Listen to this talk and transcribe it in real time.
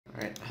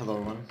Alright, hello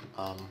everyone.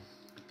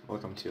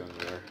 Welcome to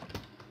another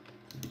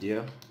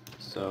video.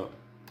 So,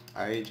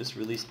 I just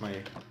released my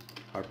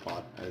Harp,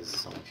 as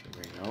some of you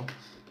may know,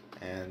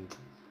 and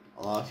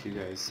a lot of you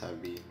guys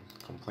have been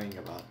complaining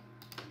about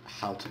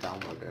how to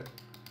download it.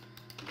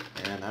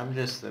 And I'm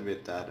just a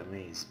bit that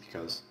amazed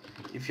because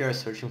if you are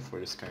searching for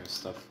this kind of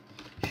stuff,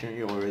 shouldn't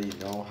you already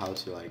know how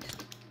to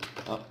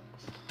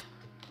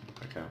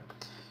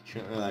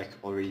shouldn't you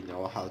already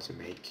know how to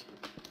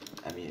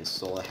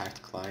install a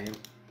hacked client?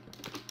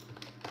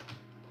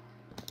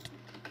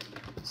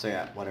 So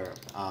yeah, whatever.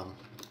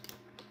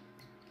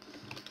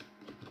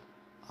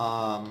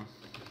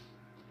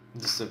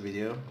 This is a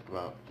video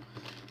about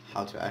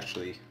how to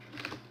actually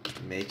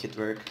make it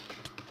work,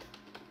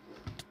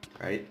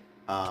 right?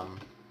 And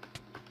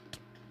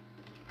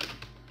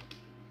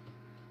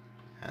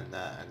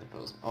the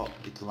post. Oh,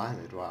 it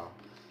landed. Wow.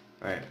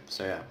 Right.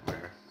 So yeah,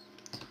 whatever.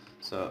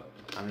 So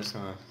I'm just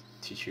gonna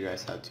teach you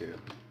guys how to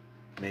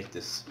make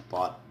this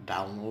bot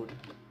download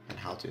and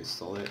how to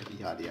install it.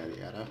 Yada yada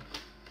yada.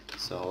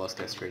 So let's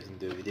get straight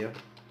into the video.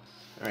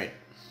 Alright,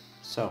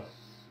 so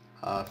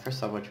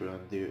first off, what you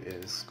want to do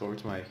is go over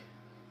to my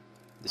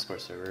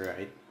Discord server,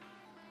 right?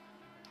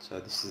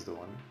 So this is the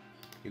one.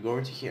 You go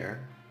over to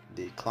here,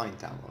 the client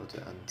download,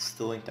 and it's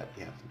the link that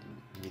we have,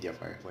 the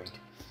MediaFire link.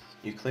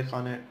 You click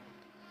on it,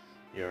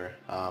 your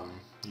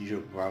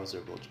usual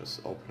browser will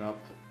just open up.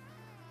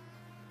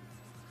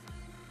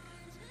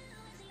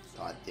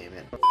 God damn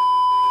it.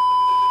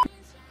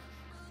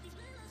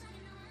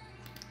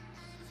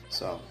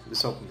 So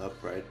this opened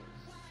up, right?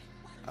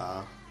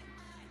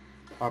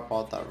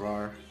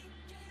 Harp.rar.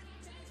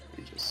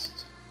 We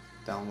just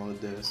download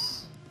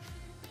this.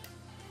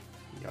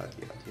 Yada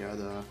yada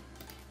yada.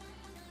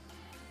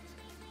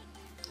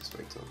 Just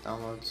wait till it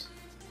downloads.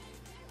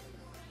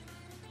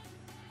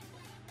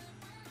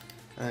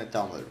 And it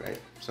downloaded,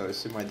 right? So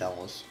it's in my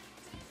downloads.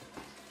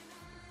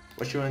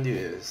 What you want to do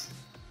is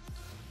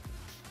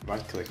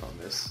right click on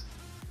this.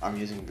 I'm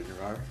using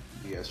WinRAR,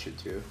 you guys should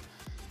too.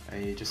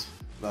 And you just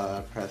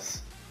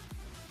press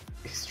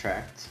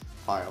extract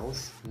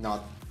files,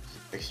 not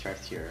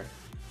extract here.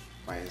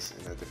 Mine is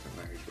in a different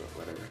language, but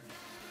whatever.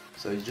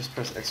 So you just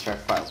press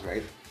extract files,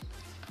 right?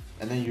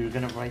 And then you're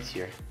gonna write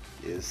here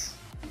is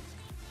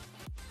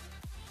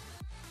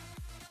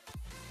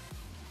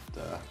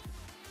the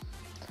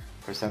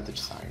percentage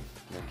sign,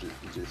 and then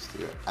you just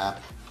do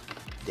app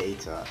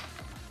data,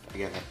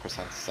 again a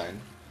percentage sign,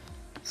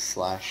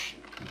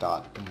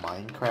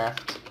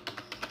 /.minecraft,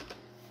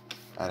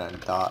 and then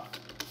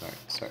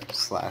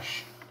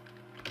slash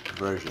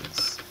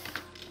versions.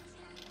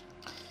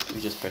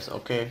 You just press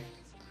OK.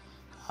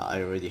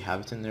 I already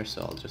have it in there,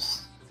 so I'll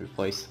just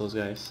replace those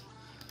guys.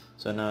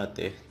 So now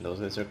that those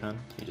guys are gone,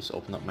 you just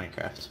open up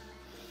Minecraft.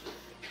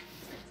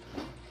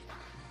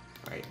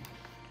 Right.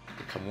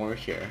 You come over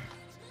here.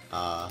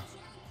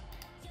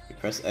 You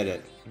press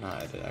edit.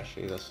 Not edit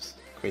actually. Let's just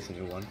create a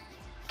new one.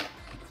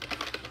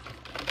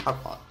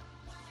 Harp.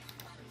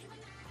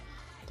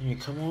 Then you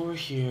come over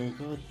here,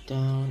 go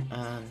down,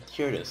 and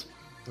here it is,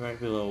 right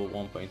below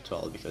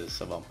 1.12 because it's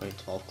a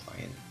 1.12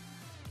 client.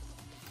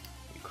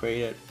 You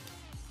create it,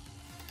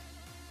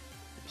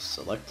 you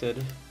select it,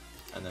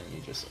 and then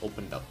you just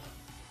open it up.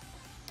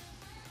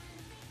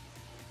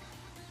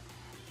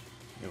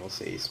 It will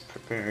say it's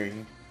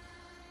preparing.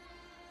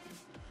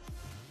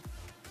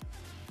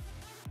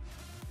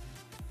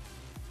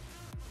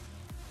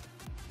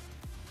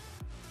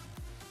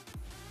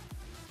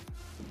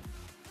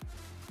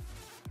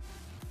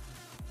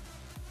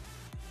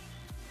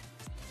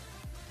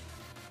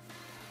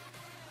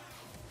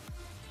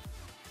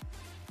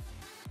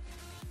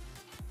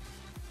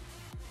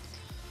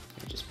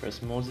 Just press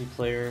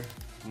multiplayer,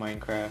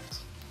 Minecraft.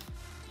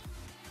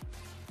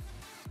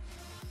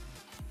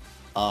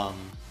 It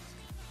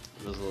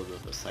was a little bit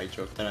of a side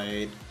joke that I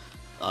made,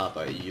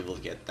 but you will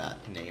get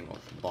that name of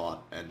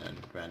bot and then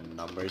random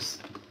numbers.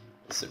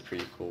 It's a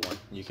pretty cool one.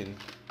 You can't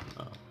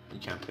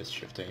press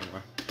shift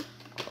anymore.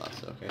 Oh,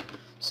 that's okay.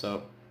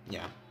 So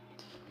yeah,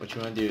 what you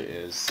want to do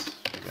is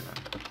you're gonna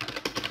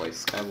play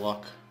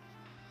Skywalk.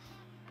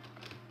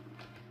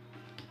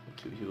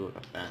 2 people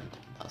got banned.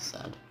 That's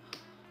sad.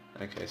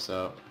 Okay,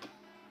 so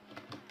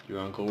you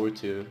want to go over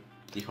to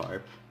the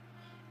Harp,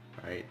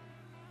 right?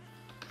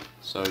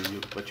 So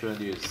what you want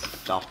to do is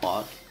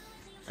 .bot,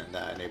 and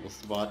that enables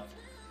the bot.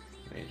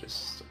 And you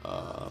just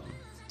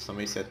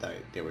somebody said that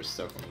they were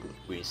stuck on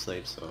green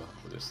slave, so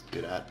I'll just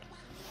do that.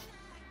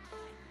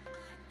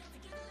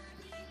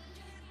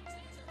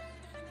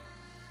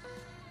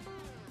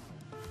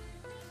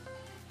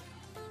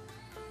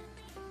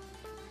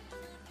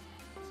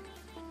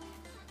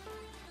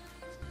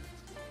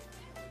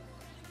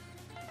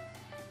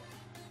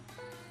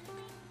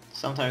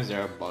 Sometimes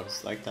there are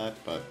bugs like that,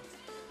 but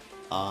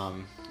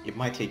it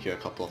might take you a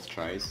couple of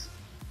tries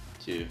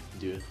to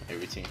do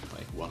everything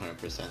like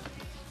 100%.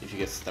 If you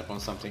get stuck on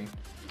something,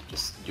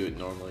 just do it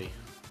normally,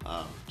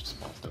 just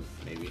one of them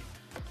maybe,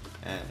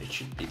 and it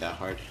shouldn't be that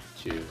hard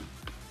to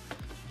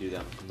do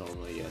them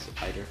normally as a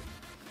fighter.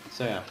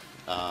 So yeah,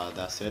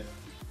 that's it.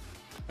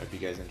 I hope you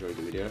guys enjoyed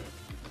the video,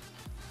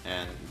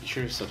 and be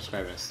sure to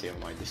subscribe and stay on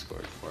my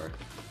Discord for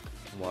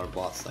more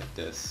bots like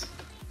this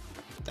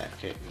that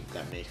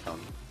may come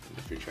in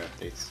the future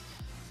updates.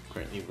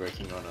 Currently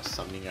working on a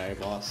summoning eye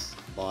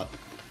bot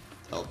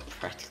that'll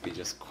practically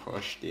just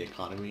crush the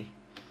economy.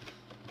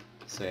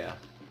 So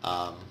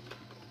yeah,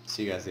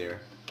 see you guys later.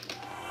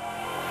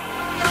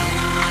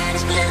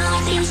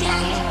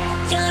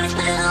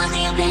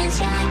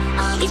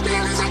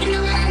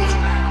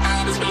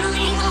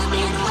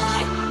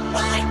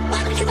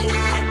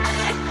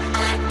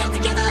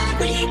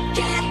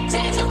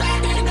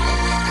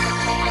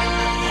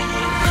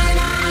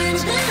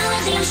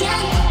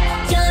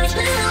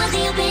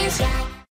 You're